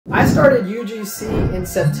started UGC in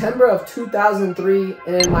September of 2003,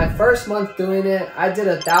 and in my first month doing it, I did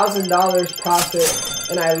 $1,000 profit,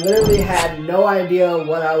 and I literally had no idea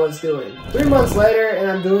what I was doing. 3 months later, and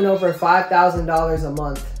I'm doing over $5,000 a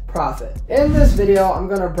month profit. In this video, I'm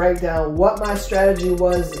gonna break down what my strategy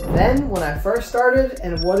was then when I first started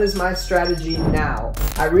and what is my strategy now.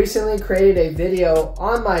 I recently created a video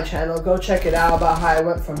on my channel, go check it out, about how I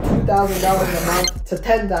went from $2,000 a month to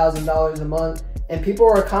 $10,000 a month. And people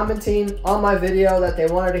were commenting on my video that they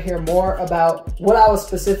wanted to hear more about what I was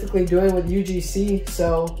specifically doing with UGC,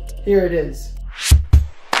 so here it is.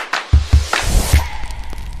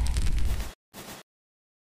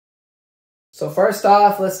 So first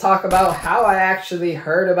off, let's talk about how I actually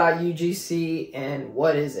heard about UGC and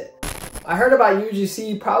what is it. I heard about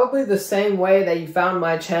UGC probably the same way that you found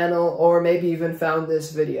my channel or maybe even found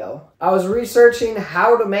this video. I was researching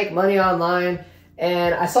how to make money online,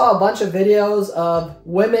 and I saw a bunch of videos of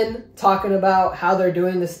women talking about how they're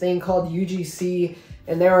doing this thing called UGC,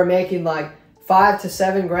 and they were making like 5 to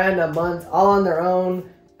 7 grand a month all on their own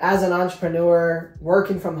as an entrepreneur,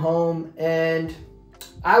 working from home, and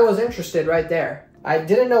I was interested right there. I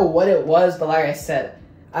didn't know what it was, but like I said,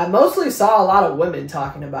 I mostly saw a lot of women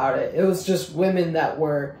talking about it. It was just women that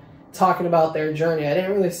were talking about their journey. I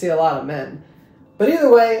didn't really see a lot of men. But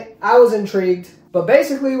either way, I was intrigued. But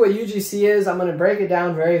basically what UGC is, I'm gonna break it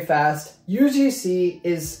down very fast. UGC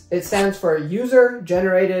it stands for User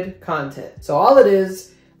Generated Content. So all it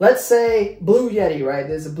is, let's say Blue Yeti, right?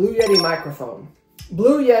 There's a Blue Yeti microphone.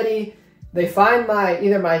 Blue Yeti, they find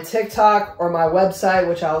either my TikTok or my website,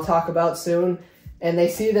 which I'll talk about soon, and they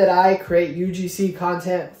see that I create UGC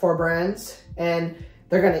content for brands, and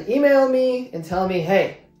they're gonna email me and tell me,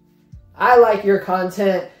 hey, I like your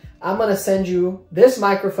content. I'm gonna send you this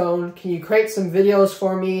microphone. Can you create some videos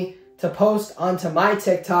for me to post onto my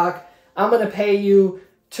TikTok? I'm gonna pay you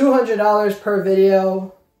 $200 per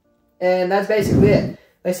video, and that's basically it.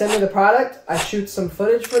 They send me the product, I shoot some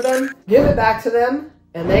footage for them, give it back to them,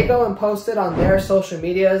 and they go and post it on their social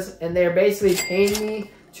medias, and they're basically paying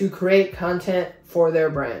me to create content for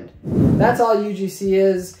their brand. That's all UGC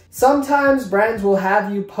is. Sometimes brands will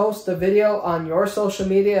have you post the video on your social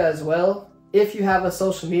media as well, if you have a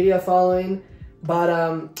social media following.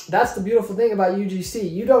 But that's the beautiful thing about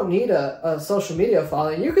UGC. You don't need a social media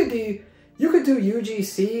following. You could do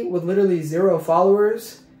UGC with literally 0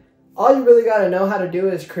 followers. All you really gotta know how to do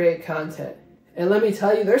is create content. And let me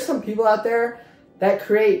tell you, there's some people out there that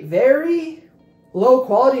create very low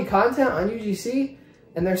quality content on UGC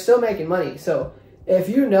and they're still making money. So if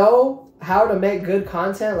you know how to make good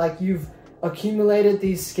content, like you've accumulated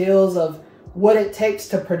these skills of what it takes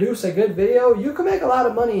to produce a good video, you can make a lot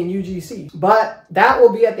of money in UGC. But that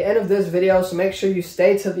will be at the end of this video, so make sure you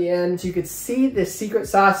stay to the end so you can see this secret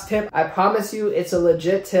sauce tip. I promise you it's a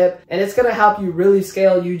legit tip and it's gonna help you really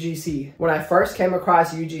scale UGC. When I first came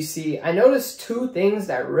across UGC, I noticed 2 things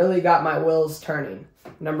that really got my wheels turning.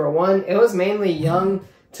 Number 1, it was mainly young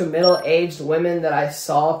to middle-aged women that I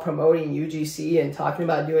saw promoting UGC and talking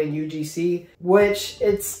about doing UGC, which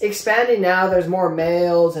it's expanding now. There's more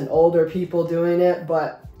males and older people doing it,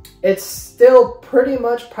 but it's still pretty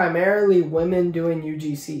much primarily women doing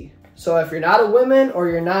UGC. So if you're not a woman or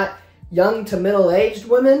you're not young to middle-aged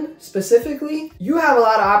women specifically, you have a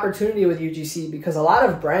lot of opportunity with UGC because a lot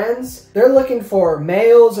of brands, they're looking for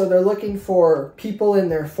males or they're looking for people in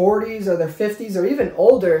their 40s or their 50s or even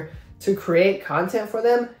older to create content for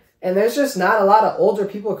them. And there's just not a lot of older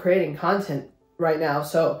people creating content right now.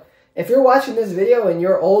 So if you're watching this video and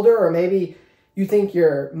you're older, or maybe you think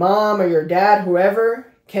your mom or your dad,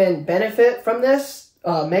 whoever, can benefit from this,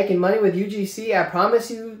 making money with UGC, I promise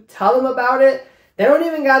you, tell them about it. They don't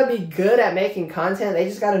even gotta be good at making content. They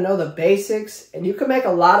just gotta know the basics, and you can make a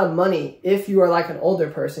lot of money if you are like an older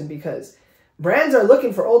person, because brands are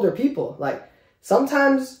looking for older people. Like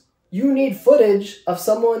sometimes you need footage of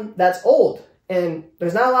someone that's old, and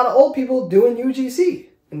there's not a lot of old people doing UGC.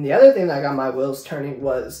 And the other thing that got my wheels turning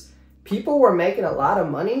was people were making a lot of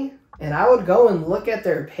money, and I would go and look at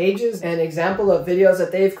their pages and example of videos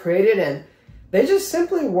that they've created, and they just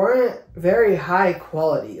simply weren't very high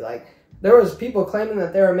quality. Like there was people claiming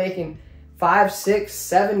that they were making 5, 6,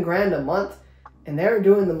 7 grand a month, and they were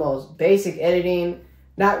doing the most basic editing,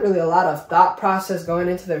 not really a lot of thought process going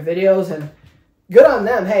into their videos, and good on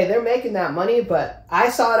them. Hey, they're making that money, but I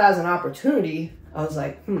saw it as an opportunity. I was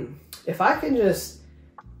like, if I can just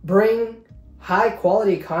bring high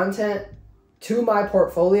quality content to my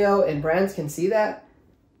portfolio and brands can see that,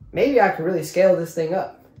 maybe I could really scale this thing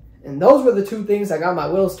up. And those were the 2 things that got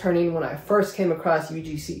my wheels turning when I first came across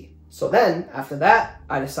UGC. So then after that,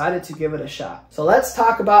 I decided to give it a shot. So let's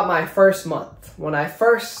talk about my first month when I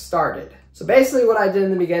first started. So basically what I did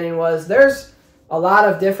in the beginning was there's a lot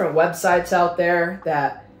of different websites out there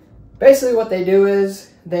that basically what they do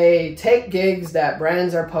is they take gigs that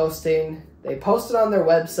brands are posting, they post it on their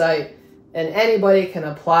website, and anybody can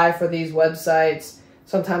apply for these websites.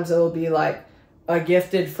 Sometimes it'll be like a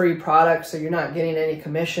gifted free product, so you're not getting any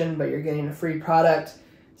commission, but you're getting a free product.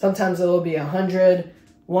 Sometimes it'll be $100,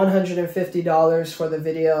 $150 for the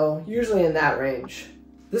video, usually in that range.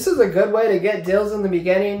 This is a good way to get deals in the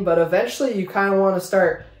beginning, but eventually you kind of want to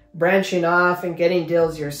start branching off and getting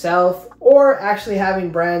deals yourself, or actually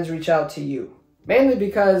having brands reach out to you. Mainly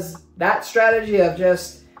because that strategy of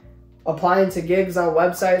just applying to gigs on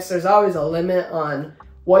websites, there's always a limit on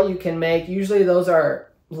what you can make. Usually those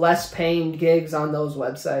are less paying gigs on those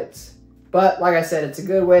websites. But like I said, it's a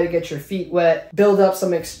good way to get your feet wet, build up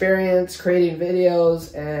some experience creating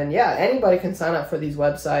videos, and yeah, anybody can sign up for these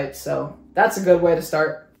websites, so that's a good way to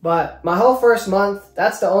start. But my whole first month,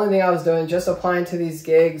 that's the only thing I was doing, just applying to these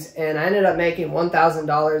gigs, and I ended up making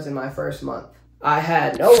 $1,000 in my first month. I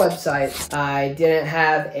had no website, I didn't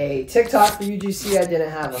have a TikTok for UGC, I didn't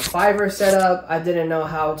have a Fiverr set up, I didn't know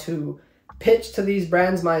how to pitch to these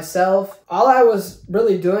brands myself. All I was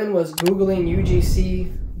really doing was Googling UGC,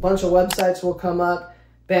 a bunch of websites will come up,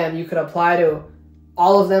 bam, you could apply to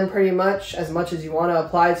all of them pretty much as you want to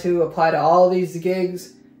apply to all of these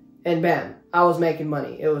gigs, and bam, I was making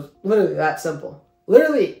money. It was literally that simple.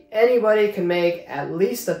 Literally anybody can make at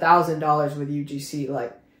least $1,000 with UGC,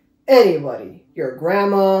 like anybody. Your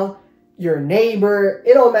grandma, your neighbor,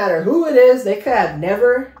 it don't matter who it is, they could have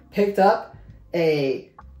never picked up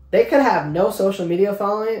they could have no social media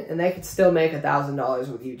following and they could still make $1,000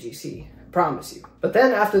 with UGC, I promise you. But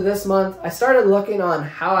then after this month, I started looking on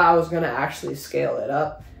how I was gonna actually scale it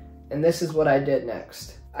up, and this is what I did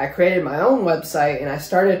next. I created my own website and I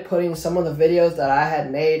started putting some of the videos that I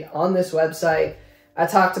had made on this website. I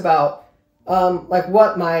talked about like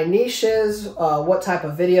what my niche is, what type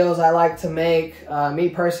of videos I like to make. Me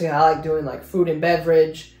personally, I like doing like food and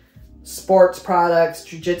beverage, sports products,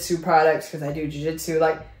 jiu-jitsu products, because I do jiu-jitsu,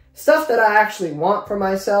 like stuff that I actually want for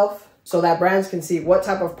myself so that brands can see what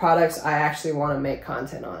type of products I actually want to make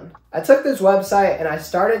content on. I took this website and I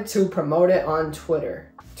started to promote it on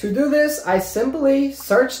Twitter. To do this, I simply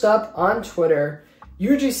searched up on Twitter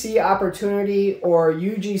UGC opportunity or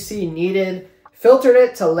UGC needed, filtered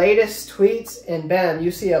it to latest tweets, and bam, you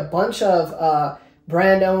see a bunch of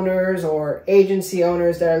brand owners or agency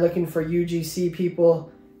owners that are looking for UGC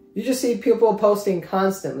people. You just see people posting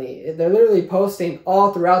constantly. They're literally posting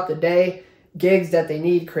all throughout the day gigs that they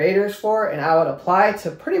need creators for, and I would apply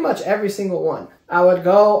to pretty much every single one. I would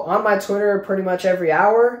go on my Twitter pretty much every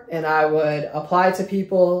hour and I would apply to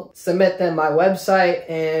people, submit them my website,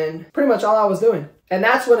 and pretty much all I was doing. And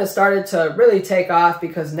that's when it started to really take off,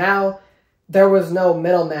 because now there was no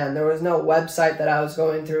middleman. There was no website that I was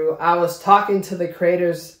going through. I was talking to the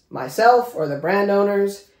creators myself or the brand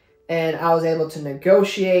owners, and I was able to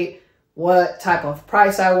negotiate what type of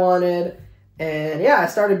price I wanted. And yeah, I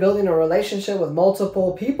started building a relationship with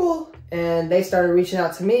multiple people, and they started reaching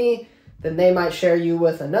out to me. Then they might share you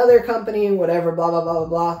with another company, whatever, blah, blah, blah, blah,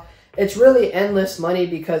 blah. It's really endless money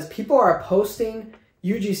because people are posting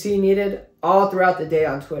UGC needed all throughout the day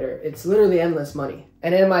on Twitter. It's literally endless money.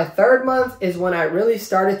 And in my third month is when I really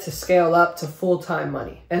started to scale up to full-time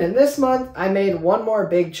money. And in this month, I made one more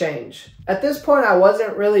big change. At this point, I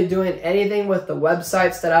wasn't really doing anything with the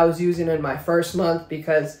websites that I was using in my first month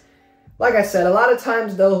because, like I said, a lot of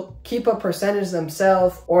times they'll keep a percentage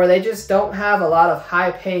themselves, or they just don't have a lot of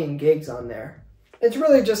high-paying gigs on there. It's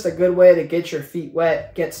really just a good way to get your feet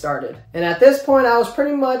wet, get started. And at this point, I was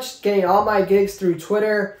pretty much getting all my gigs through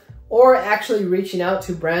Twitter or actually reaching out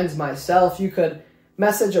to brands myself. You could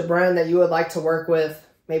message a brand that you would like to work with,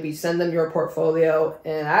 maybe send them your portfolio,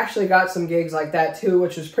 and I actually got some gigs like that too,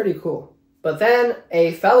 which was pretty cool. But then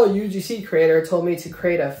a fellow UGC creator told me to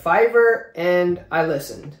create a Fiverr, and I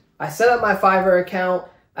listened. I set up my Fiverr account.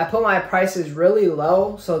 I put my prices really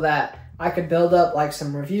low so that I could build up like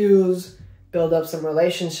some reviews, build up some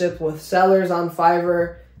relationship with sellers on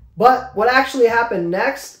Fiverr. But what actually happened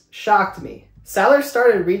next shocked me. Sellers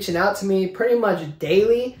started reaching out to me pretty much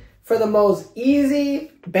daily for the most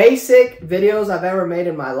easy, basic videos I've ever made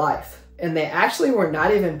in my life. And they actually were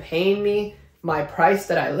not even paying me my price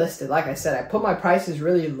that I listed. Like I said, I put my prices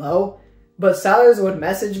really low, but sellers would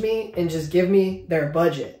message me and just give me their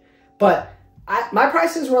budget. But my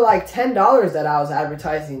prices were like $10 that I was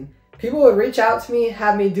advertising. People would reach out to me,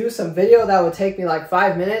 have me do some video that would take me like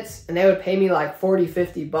 5 minutes, and they would pay me like 40,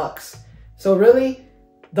 50 bucks. So really,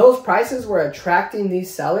 those prices were attracting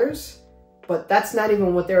these sellers, but that's not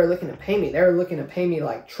even what they were looking to pay me. They were looking to pay me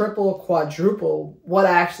like triple, quadruple what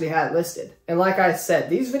I actually had listed. And like I said,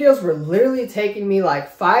 these videos were literally taking me like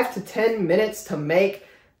 5 to 10 minutes to make.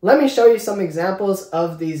 Let me show you some examples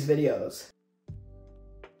of these videos.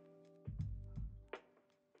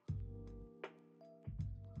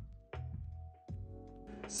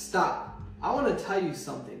 Stop. I want to tell you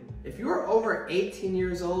something. If you are over 18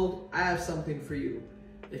 years old, I have something for you.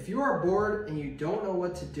 If you are bored and you don't know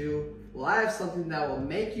what to do, well, I have something that will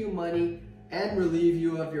make you money and relieve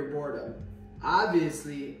you of your boredom.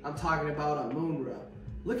 Obviously, I'm talking about Amunra.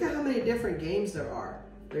 Look at how many different games there are.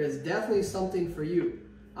 There is definitely something for you.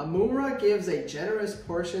 Amunra gives a generous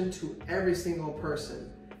portion to every single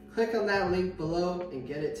person. Click on that link below and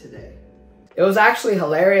get it today. It was actually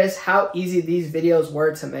hilarious how easy these videos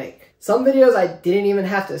were to make. Some videos I didn't even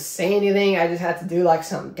have to say anything, I just had to do like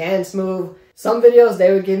some dance move. Some videos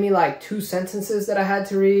they would give me like 2 sentences that I had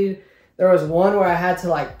to read. There was one where I had to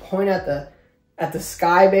like point at the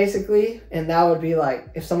sky basically, and that would be like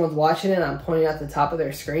if someone's watching it and I'm pointing at the top of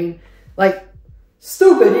their screen. Like,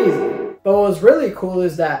 stupid easy. But what was really cool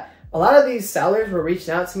is that a lot of these sellers were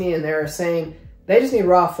reaching out to me and they were saying they just need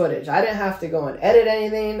raw footage. I didn't have to go and edit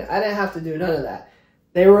anything. I didn't have to do none of that.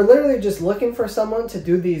 They were literally just looking for someone to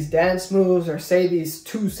do these dance moves or say these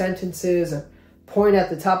 2 sentences and point at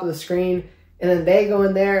the top of the screen. And then they go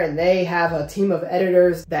in there and they have a team of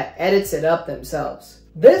editors that edits it up themselves.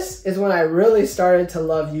 This is when I really started to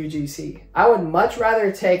love UGC. I would much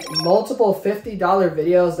rather take multiple $50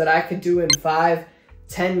 videos that I could do in 5,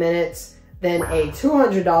 10 minutes than a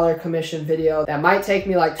 $200 commission video that might take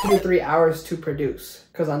me like 2 to 3 hours to produce.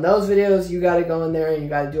 Because on those videos, you got to go in there and you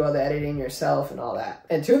got to do all the editing yourself and all that.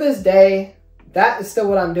 And to this day, that is still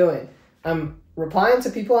what I'm doing. I'm replying to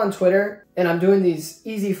people on Twitter and I'm doing these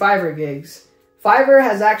easy Fiverr gigs. Fiverr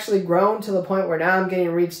has actually grown to the point where now I'm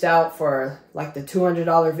getting reached out for like the $200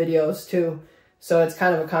 videos too. So it's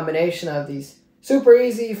kind of a combination of these super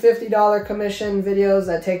easy $50 commission videos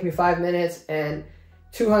that take me 5 minutes and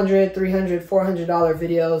 $200, $300, $400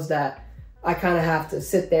 videos that I kind of have to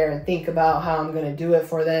sit there and think about how I'm going to do it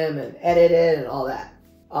for them and edit it and all that.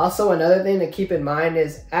 Also, another thing to keep in mind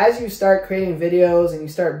is as you start creating videos and you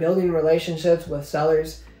start building relationships with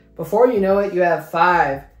sellers, before you know it, you have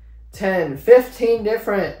 5, 10, 15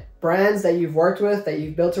 different brands that you've worked with, that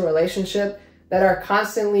you've built a relationship, that are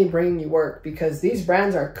constantly bringing you work because these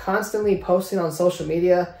brands are constantly posting on social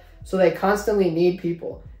media, so they constantly need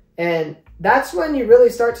people. And that's when you really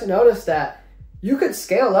start to notice that you could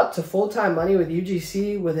scale up to full-time money with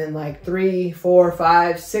UGC within like 3, 4,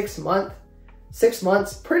 5, 6 months. 6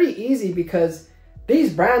 months, pretty easy because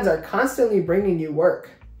these brands are constantly bringing you work.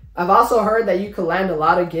 I've also heard that you could land a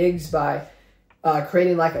lot of gigs by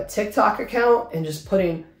creating like a TikTok account and just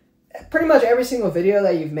putting pretty much every single video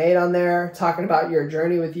that you've made on there talking about your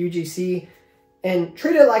journey with UGC and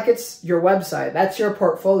treat it like it's your website. That's your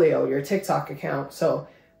portfolio, your TikTok account. So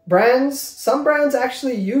some brands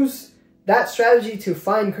actually use that strategy to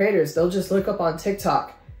find creators. They'll just look up on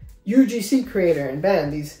TikTok, UGC creator, and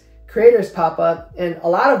bam, these creators pop up. And a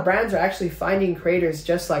lot of brands are actually finding creators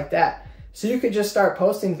just like that. So you could just start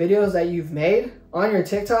posting videos that you've made on your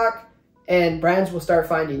TikTok and brands will start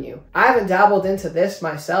finding you. I haven't dabbled into this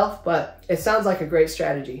myself, but it sounds like a great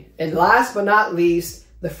strategy. And last but not least,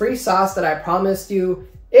 the free sauce that I promised you.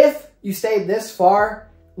 If you stayed this far,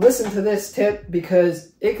 listen to this tip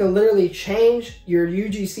because it could literally change your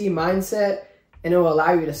UGC mindset and it will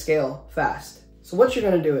allow you to scale fast. So what you're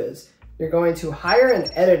going to do is you're going to hire an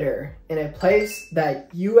editor in a place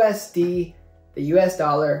that USD, the US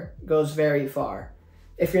dollar, goes very far.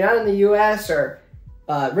 If you're not in the US or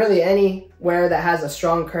really anywhere that has a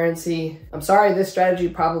strong currency, I'm sorry, this strategy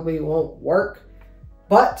probably won't work.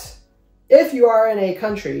 But if you are in a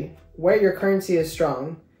country where your currency is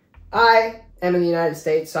strong, I am in the United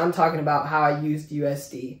States, so I'm talking about how I used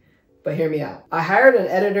USD. But hear me out. I hired an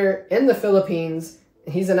editor in the Philippines,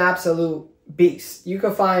 and he's an absolute beast. You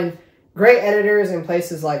can find great editors in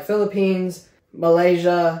places like Philippines,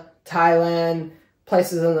 Malaysia, Thailand,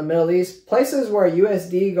 places in the Middle East, places where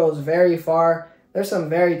USD goes very far. There's some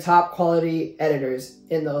very top quality editors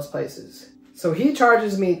in those places. So he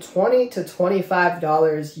charges me $20 to $25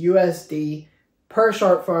 USD per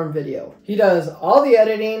short form video. He does all the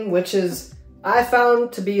editing, which is, I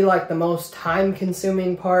found to be like the most time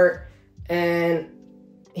consuming part, and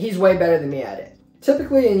he's way better than me at it.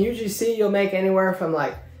 Typically in UGC, you'll make anywhere from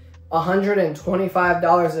like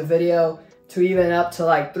 $125 a video to even up to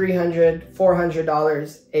like $300,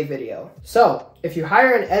 $400 a video. So if you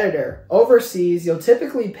hire an editor overseas, you'll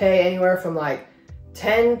typically pay anywhere from like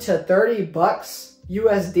 10 to 30 bucks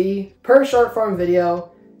USD per short form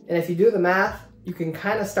video. And if you do the math, you can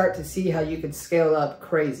kind of start to see how you could scale up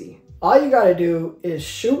crazy. All you gotta do is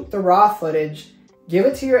shoot the raw footage, give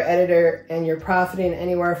it to your editor, and you're profiting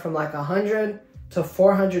anywhere from like $100 to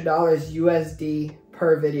 $400 USD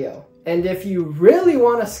per video. And if you really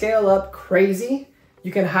want to scale up crazy,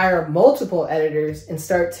 you can hire multiple editors and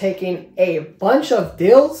start taking a bunch of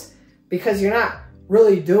deals, because you're not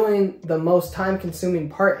really doing the most time-consuming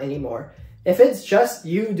part anymore. If it's just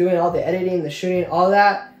you doing all the editing, the shooting, all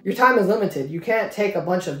that, your time is limited. You can't take a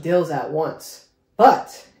bunch of deals at once.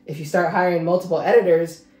 But if you start hiring multiple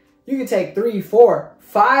editors, you can take 3, 4,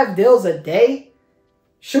 5 deals a day,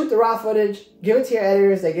 shoot the raw footage, give it to your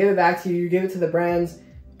editors, they give it back to you, you give it to the brands,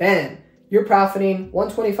 bam, you're profiting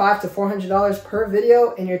 $125 to $400 per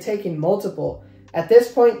video, and you're taking multiple. At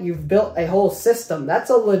this point, you've built a whole system. That's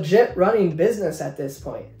a legit running business at this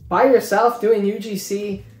point. By yourself doing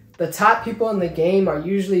UGC, the top people in the game are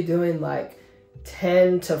usually doing like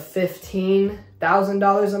 $10,000 to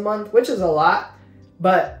 $15,000 a month, which is a lot,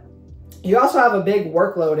 but you also have a big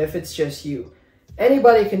workload if it's just you.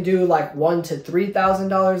 Anybody can do like $1,000 to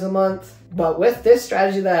 $3,000 a month, but with this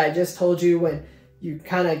strategy that I just told you, when you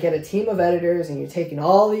kind of get a team of editors and you're taking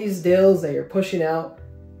all these deals that you're pushing out,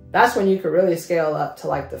 that's when you could really scale up to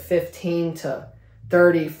like the $15,000 to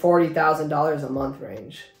 $30,000, $40,000 a month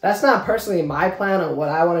range. That's not personally my plan on what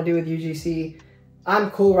I want to do with UGC.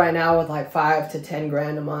 I'm cool right now with like 5 to 10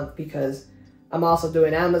 grand a month, because I'm also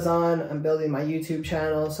doing Amazon, I'm building my YouTube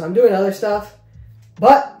channel, so I'm doing other stuff.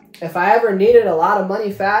 But if I ever needed a lot of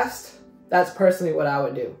money fast, that's personally what I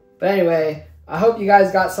would do. But anyway, I hope you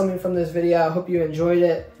guys got something from this video. I hope you enjoyed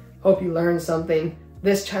it. Hope you learned something.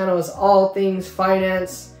 This channel is all things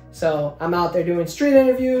finance. So I'm out there doing street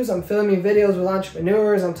interviews. I'm filming videos with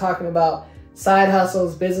entrepreneurs. I'm talking about side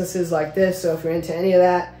hustles, businesses like this. So if you're into any of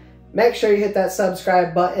that, make sure you hit that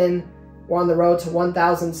subscribe button. We're on the road to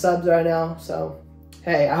 1,000 subs right now. So,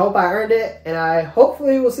 hey, I hope I earned it, and I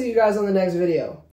hopefully will see you guys on the next video.